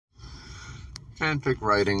Fanfic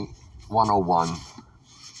Writing 101,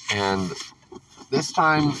 and this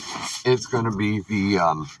time it's going to be the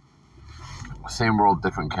same world,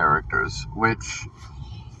 different characters, which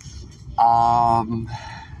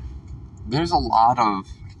there's a lot of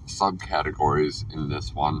subcategories in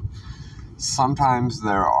this one. Sometimes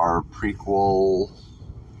there are prequel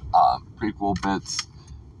bits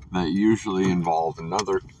that usually involve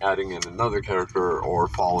adding in another character or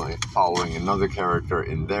following another character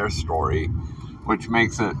in their story, which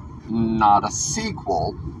makes it not a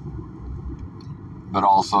sequel, but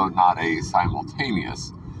also not a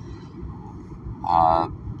simultaneous.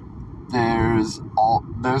 There's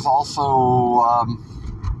also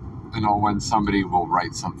when somebody will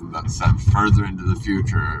write something that's set further into the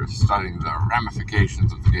future, studying the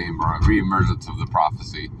ramifications of the game or a reemergence of the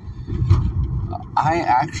prophecy. I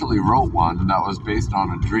actually wrote one that was based on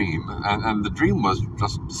a dream, and the dream was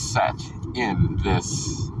just set in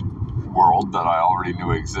this world that I already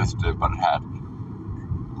knew existed, but it had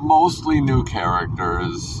mostly new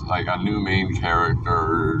characters, like a new main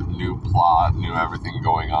character, new plot, new everything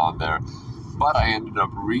going on there. But I ended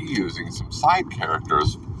up reusing some side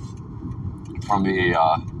characters from the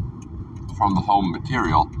home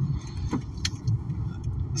material.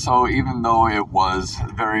 So even though it was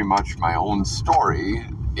very much my own story,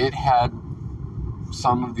 it had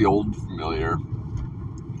some of the old familiar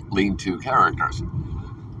lean-to characters.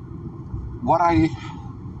 What I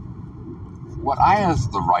as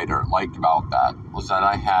the writer liked about that was that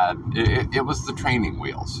I had it was the training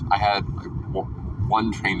wheels. I had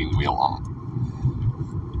one training wheel on,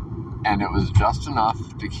 and it was just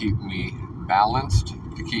enough to keep me balanced,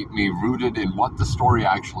 to keep me rooted in what the story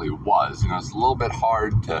actually was. It's a little bit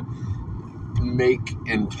hard to make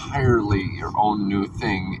entirely your own new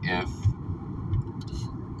thing if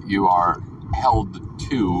you are held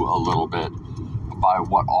to a little bit by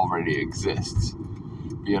what already exists.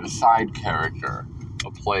 Be it a side character,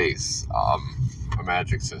 a place, a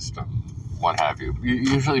magic system, what have you.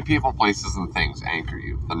 Usually people, places, and things anchor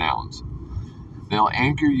you, the nouns. They'll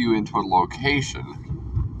anchor you into a location,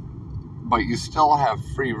 but you still have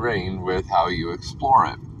free reign with how you explore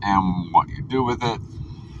it and what you do with it.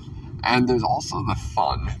 And there's also the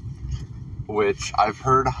fun, which I've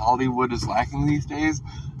heard Hollywood is lacking these days.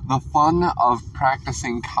 The fun of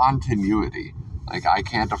practicing continuity. Like, I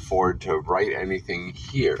can't afford to write anything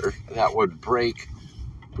here that would break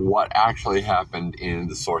what actually happened in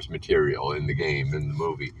the source material, in the game, in the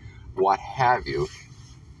movie, what have you.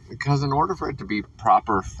 Because in order for it to be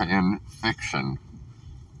proper fan fiction,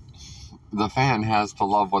 the fan has to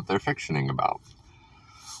love what they're fictioning about.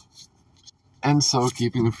 And so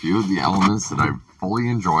keeping a few of the elements that I've fully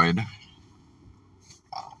enjoyed,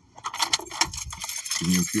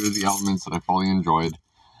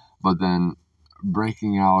 but then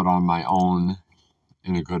breaking out on my own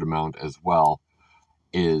in a good amount as well,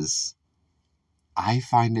 is I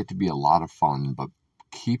find it to be a lot of fun, but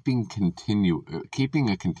keeping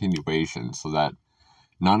a continuation so that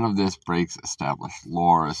none of this breaks established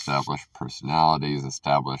lore, established personalities,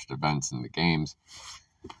 established events in the games.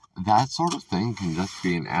 That sort of thing can just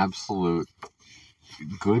be an absolute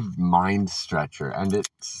good mind stretcher, and it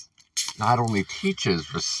not only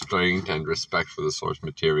teaches restraint and respect for the source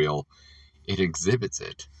material, it exhibits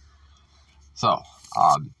it. So,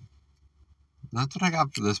 that's what I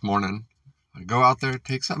got for this morning. Go out there,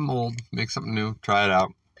 take something old, make something new, try it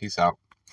out. Peace out.